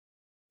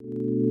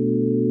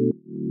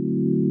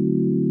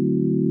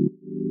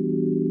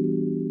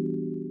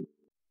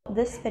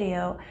This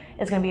video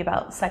is going to be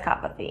about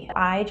psychopathy.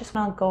 I just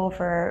want to go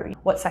over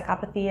what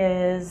psychopathy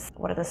is,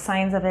 what are the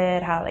signs of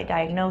it, how they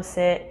diagnose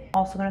it. I'm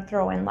also going to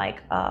throw in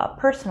like a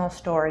personal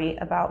story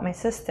about my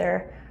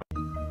sister.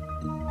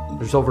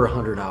 There's over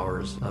 100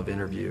 hours of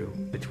interview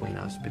between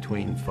us,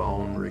 between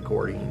phone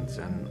recordings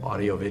and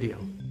audio video.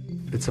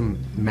 It's a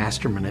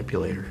master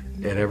manipulator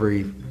at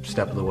every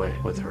step of the way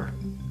with her.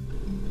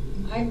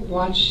 I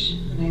watch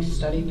and I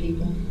study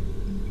people,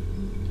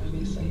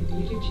 obviously,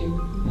 you do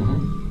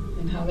too,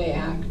 and how they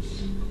act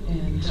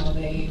and how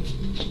they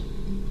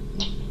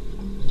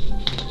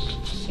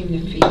seem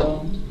to feel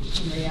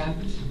and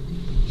react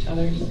to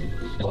others.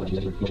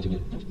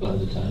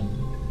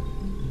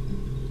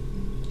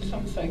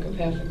 Some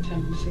psychopathic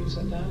tendencies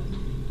with that.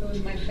 If it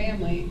was my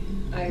family,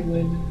 I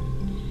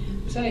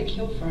said I'd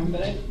kill for them,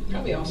 but I'd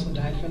probably also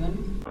die for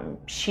them.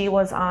 She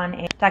was on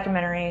a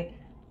documentary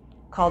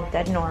called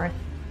Dead North,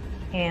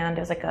 and it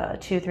was like a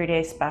 2-3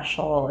 day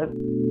special.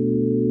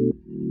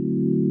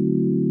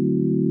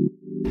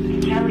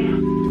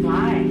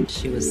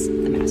 She was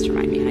the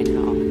mastermind behind it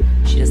all.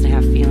 She doesn't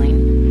have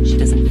feeling. She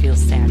doesn't feel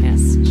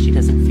sadness. She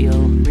doesn't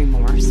feel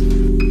remorse.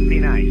 Be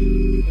nice.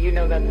 You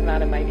know that's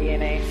not in my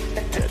DNA.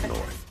 Dead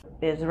North.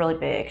 It was really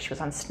big. She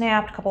was on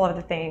Snapped, a couple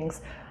other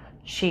things.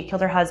 She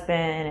killed her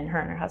husband, and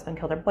her husband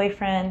killed her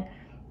boyfriend.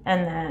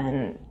 And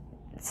then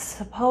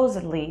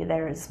supposedly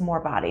there's more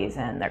bodies,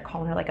 and they're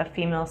calling her like a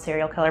female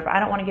serial killer, but I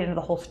don't want to get into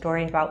the whole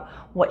story about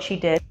what she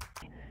did.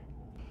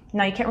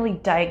 Now, you can't really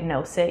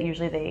diagnose it.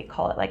 Usually they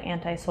call it like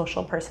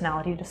antisocial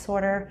personality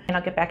disorder, and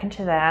I'll get back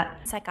into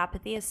that.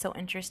 Psychopathy is so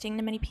interesting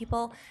to many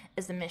people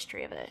is the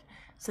mystery of it.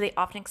 So they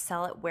often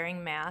excel at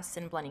wearing masks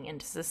and blending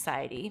into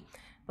society,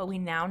 but we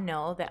now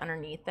know that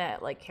underneath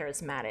that like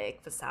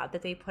charismatic facade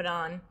that they put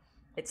on,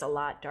 it's a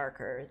lot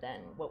darker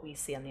than what we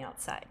see on the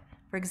outside.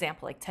 For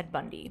example, like Ted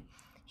Bundy.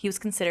 He was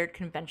considered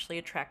conventionally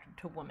attractive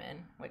to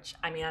women, which,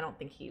 I mean, I don't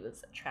think he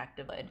was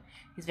attractive, but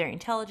he's very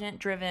intelligent,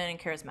 driven, and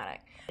charismatic.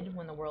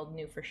 When the world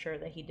knew for sure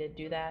that he did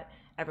do that,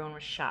 everyone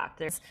was shocked.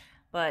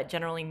 But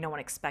generally, no one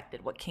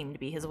expected what came to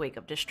be his wake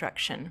of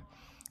destruction.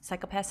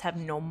 Psychopaths have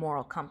no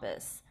moral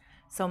compass.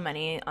 So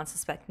many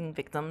unsuspecting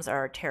victims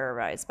are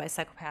terrorized by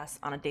psychopaths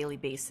on a daily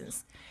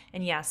basis.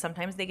 And yeah,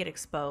 sometimes they get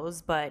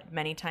exposed, but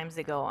many times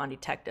they go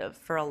undetected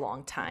for a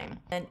long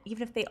time. And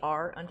even if they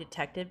are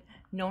undetected,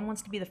 no one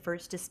wants to be the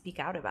first to speak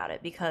out about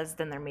it because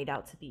then they're made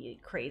out to be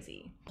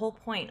crazy. The whole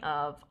point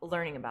of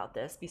learning about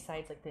this,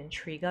 besides like the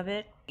intrigue of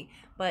it,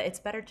 but it's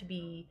better to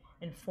be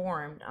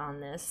informed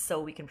on this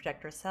so we can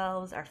protect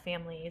ourselves, our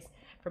families,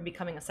 from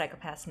becoming a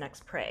psychopath's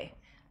next prey.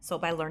 So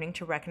by learning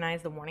to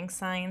recognize the warning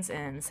signs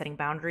and setting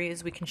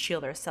boundaries, we can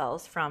shield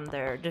ourselves from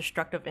their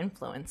destructive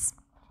influence.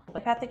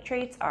 Psychopathic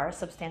traits are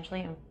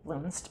substantially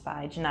influenced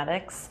by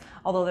genetics,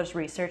 although there's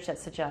research that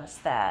suggests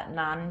that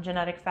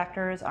non-genetic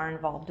factors are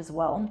involved as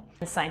well.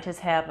 Scientists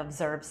have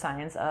observed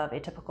signs of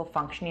atypical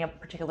functioning of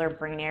particular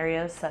brain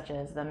areas, such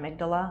as the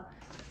amygdala.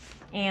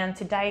 And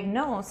to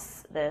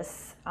diagnose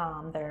this,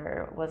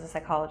 there was a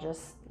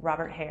psychologist,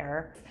 Robert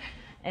Hare.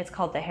 It's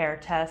called the Hare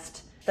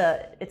test.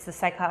 It's the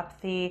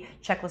Psychopathy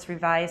Checklist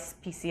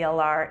Revised,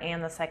 PCLR,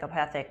 and the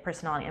Psychopathic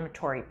Personality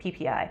Inventory,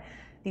 PPI.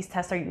 These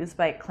tests are used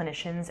by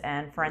clinicians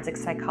and forensic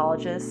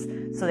psychologists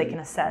so they can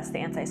assess the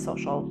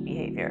antisocial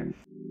behavior.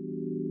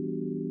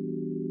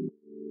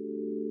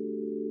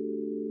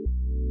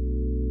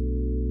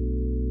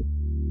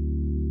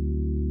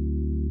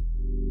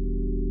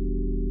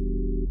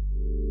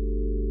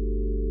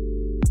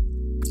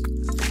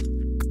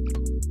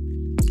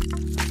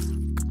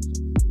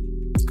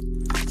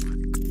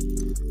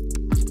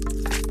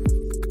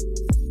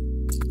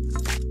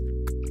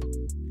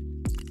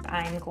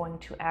 I'm going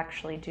to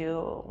actually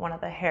do one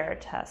of the Hare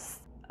tests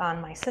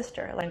on my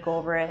sister and go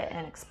over it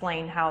and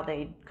explain how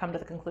they come to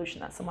the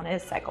conclusion that someone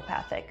is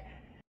psychopathic.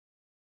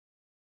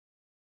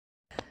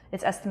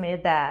 It's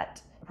estimated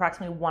that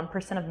approximately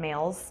 1% of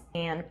males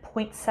and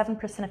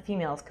 0.7% of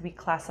females could be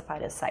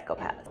classified as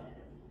psychopaths.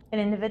 An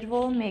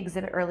individual may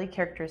exhibit early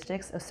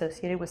characteristics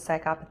associated with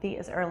psychopathy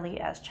as early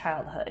as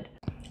childhood.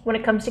 When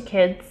it comes to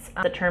kids,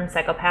 the term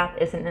psychopath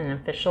isn't an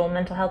official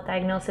mental health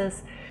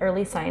diagnosis.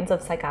 Early signs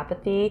of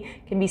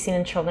psychopathy can be seen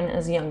in children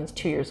as young as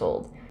 2 years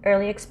old.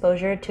 Early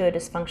exposure to a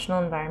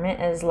dysfunctional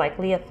environment is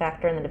likely a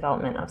factor in the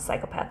development of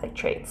psychopathic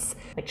traits.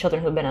 Like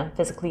children who've been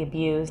physically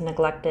abused,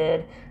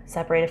 neglected,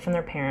 separated from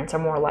their parents are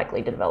more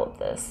likely to develop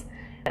this.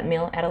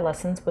 Male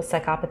adolescents with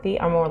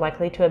psychopathy are more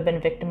likely to have been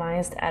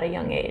victimized at a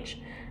young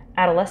age.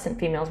 Adolescent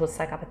females with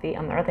psychopathy,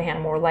 on the other hand,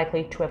 are more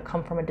likely to have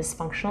come from a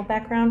dysfunctional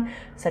background,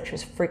 such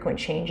as frequent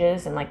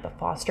changes in like the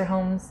foster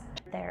homes.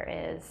 There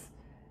is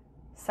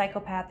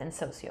psychopath and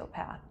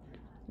sociopath.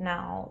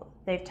 Now,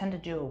 they've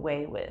tended to do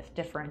away with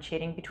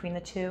differentiating between the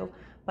two,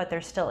 but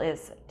there still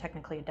is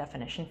technically a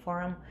definition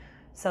for them.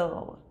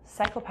 So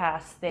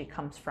psychopaths, they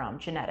comes from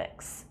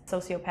genetics.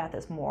 Sociopath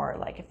is more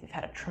like if you've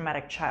had a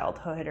traumatic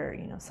childhood or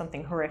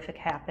something horrific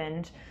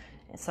happened.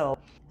 So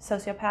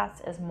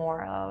sociopaths is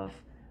more of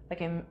like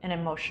an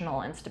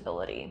emotional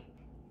instability.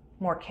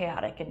 more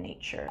chaotic in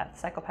nature.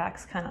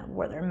 Psychopaths kind of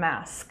wear their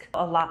mask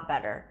a lot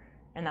better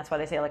And that's why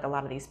they say like a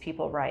lot of these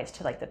people rise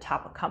to like the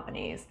top of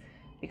companies,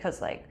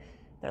 because like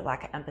their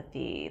lack of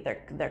empathy,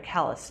 their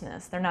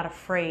callousness, they're not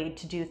afraid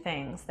to do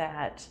things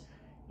that,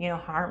 you know,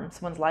 harm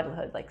someone's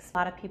livelihood. Like a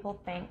lot of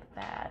people think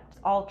that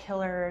all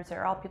killers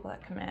or all people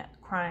that commit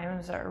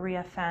crimes or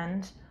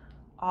reoffend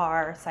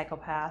are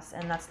psychopaths,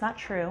 and that's not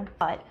true.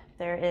 But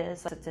there is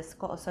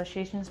statistical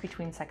associations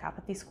between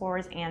psychopathy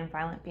scores and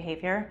violent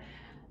behavior,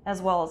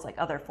 as well as like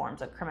other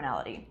forms of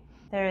criminality.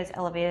 There is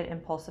elevated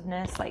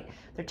impulsiveness, like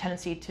their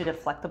tendency to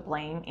deflect the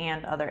blame,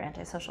 and other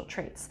antisocial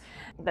traits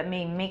that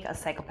may make a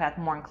psychopath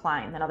more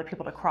inclined than other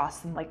people to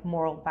cross some like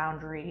moral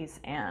boundaries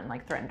and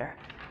like threaten to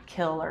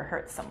kill or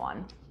hurt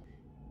someone.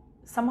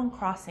 Someone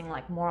crossing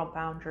like moral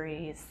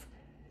boundaries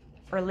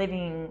or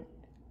living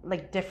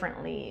like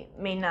differently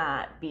may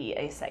not be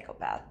a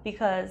psychopath,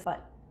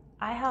 but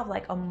I have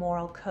like a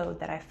moral code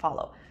that I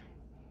follow.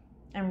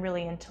 I'm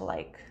really into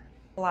like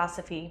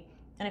philosophy,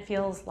 and it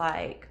feels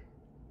like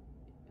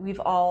we've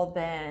all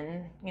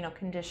been, you know,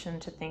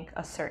 conditioned to think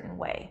a certain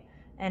way.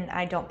 And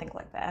I don't think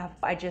like that.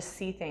 I just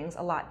see things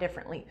a lot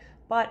differently.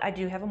 But I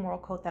do have a moral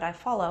code that I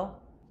follow,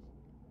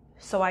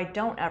 so I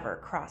don't ever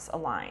cross a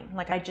line.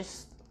 Like I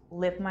just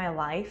live my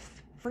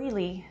life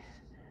freely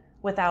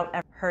without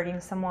ever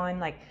hurting someone,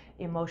 like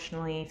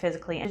emotionally,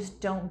 physically. I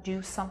just don't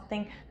do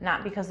something,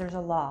 not because there's a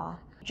law.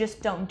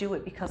 Just don't do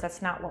it because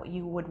that's not what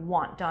you would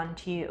want done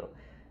to you.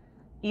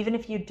 Even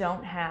if you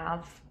don't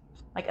have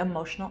like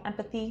emotional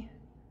empathy,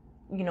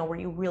 you know, where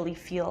you really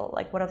feel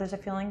like what others are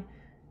feeling,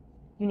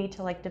 you need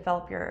to like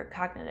develop your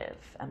cognitive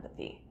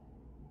empathy.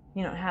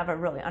 You know, have a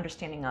really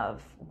understanding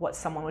of what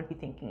someone would be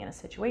thinking in a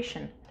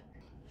situation.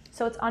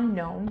 So it's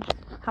unknown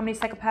how many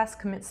psychopaths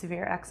commit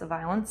severe acts of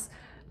violence,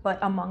 but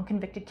among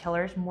convicted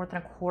killers, more than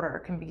a quarter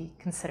can be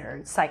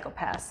considered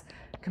psychopaths,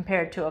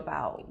 compared to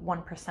about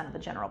 1% of the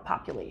general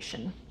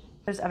population.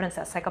 There's evidence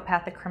that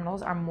psychopathic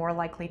criminals are more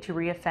likely to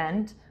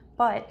reoffend,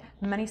 but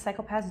many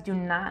psychopaths do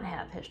not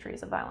have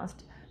histories of violence.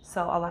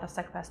 So a lot of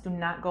psychopaths do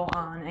not go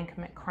on and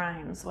commit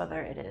crimes,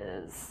 whether it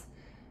is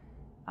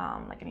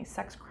like any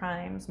sex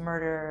crimes,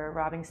 murder,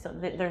 robbing,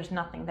 there's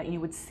nothing that you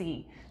would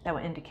see that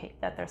would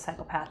indicate that they're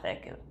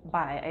psychopathic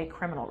by a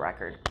criminal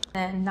record.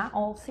 And not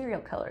all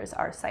serial killers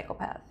are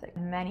psychopathic.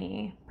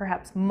 Many,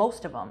 perhaps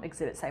most of them,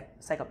 exhibit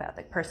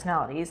psychopathic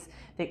personalities.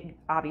 They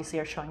obviously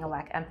are showing a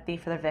lack of empathy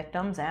for their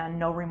victims and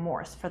no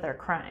remorse for their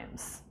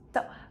crimes.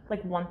 So,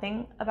 like one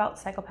thing about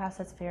psychopaths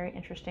that's very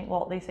interesting,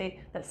 well, they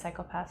say that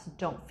psychopaths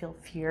don't feel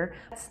fear.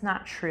 That's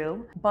not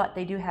true, but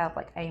they do have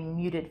like a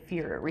muted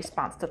fear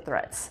response to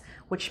threats,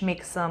 which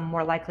makes them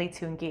more likely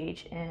to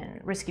engage in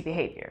risky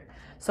behavior.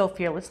 So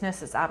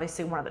fearlessness is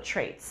obviously one of the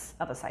traits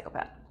of a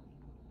psychopath.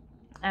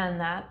 And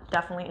that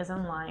definitely is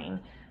in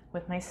line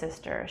with my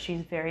sister.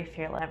 She's very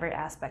fearless in every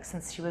aspect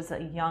since she was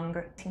a young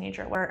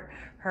teenager, where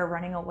her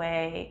running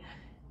away,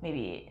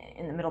 maybe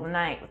in the middle of the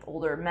night with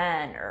older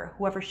men or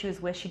whoever she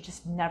was with, she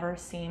just never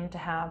seemed to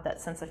have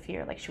that sense of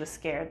fear. Like she was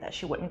scared that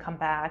she wouldn't come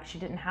back. She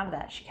didn't have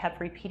that. She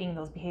kept repeating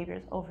those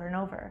behaviors over and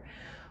over.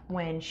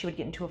 When she would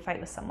get into a fight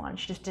with someone,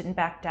 she just didn't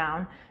back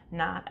down,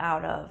 not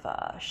out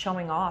of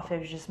showing off. It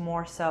was just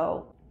more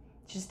so,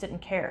 she just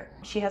didn't care.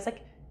 She has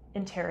like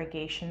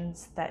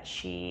interrogations that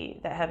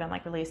have been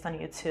like released on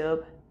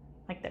YouTube.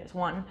 Like there's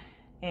one,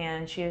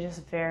 and she is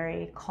just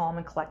very calm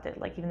and collected.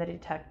 Like even the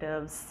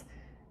detectives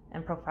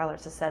and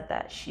profilers have said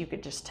that you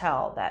could just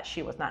tell that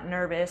she was not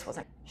nervous,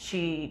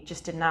 she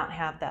just did not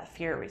have that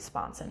fear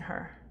response in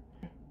her.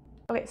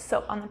 Okay,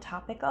 so on the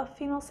topic of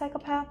female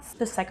psychopaths,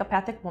 the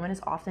psychopathic woman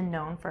is often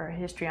known for her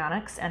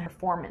histrionics and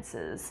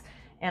performances,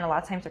 and a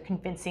lot of times they're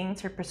convincing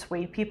to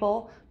persuade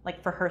people,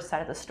 like for her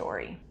side of the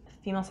story.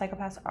 Female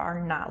psychopaths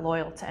are not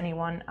loyal to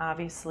anyone,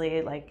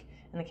 obviously. Like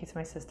in the case of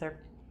my sister,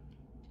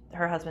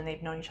 her husband,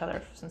 they've known each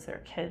other since they were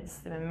kids,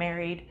 they've been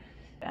married,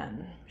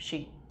 and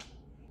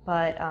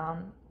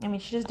I mean,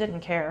 she just didn't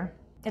care.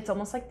 It's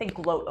almost like they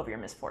gloat over your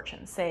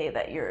misfortune. Say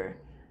that you're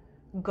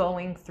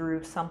going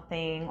through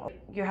something, or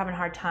you're having a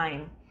hard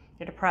time,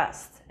 you're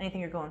depressed, anything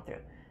you're going through.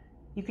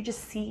 You could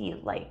just see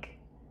like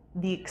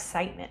the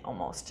excitement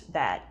almost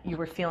that you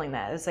were feeling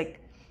that. It's like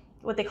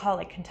what they call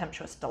like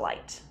contemptuous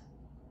delight.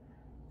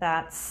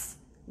 That's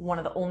one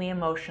of the only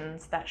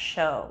emotions that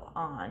show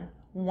on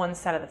one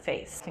side of the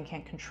face and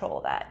can't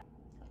control that.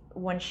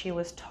 When she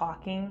was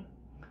talking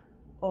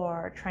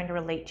or trying to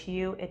relate to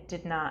you, it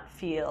did not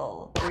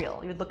feel real.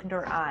 You would look into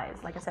her eyes.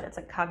 Like I said, it's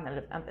like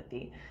cognitive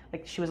empathy.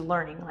 Like she was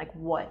learning like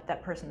what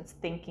that person's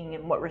thinking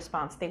and what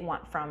response they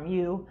want from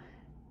you,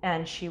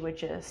 and she would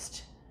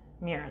just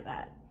mirror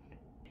that.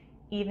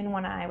 Even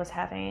when I was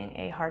having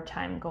a hard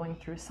time going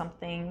through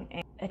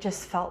something, it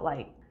just felt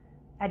like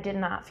I did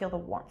not feel the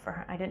warmth for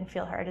her. I didn't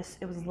feel her.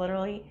 It was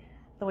literally,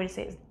 the way to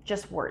say it is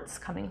just words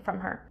coming from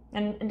her.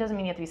 And it doesn't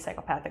mean you have to be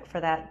psychopathic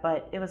for that,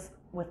 but it was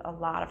with a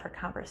lot of her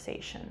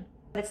conversation.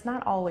 It's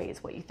not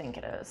always what you think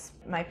it is.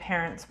 My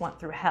parents went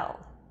through hell.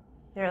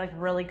 They're like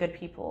really good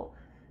people.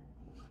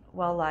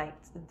 Well, like,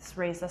 this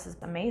raised us is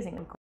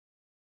amazing.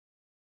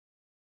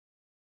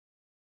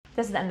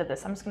 This is the end of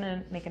this. I'm just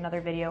gonna make another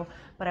video,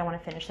 but I wanna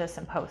finish this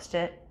and post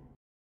it.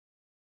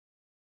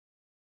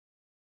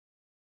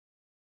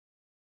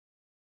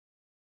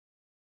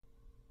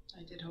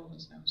 I did hold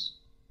his nose.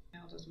 I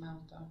held his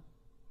mouth though.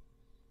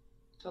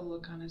 The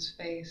look on his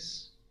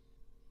face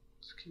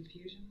was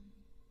confusion,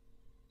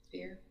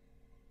 fear.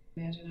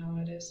 Imagine how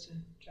it is to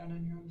drown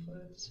on your own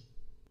fluids.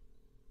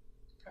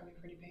 Probably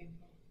pretty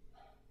painful.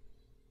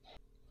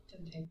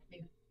 Didn't take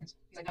me.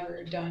 I've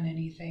never done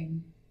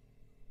anything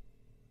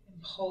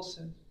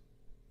impulsive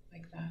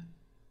like that.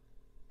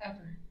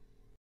 Ever.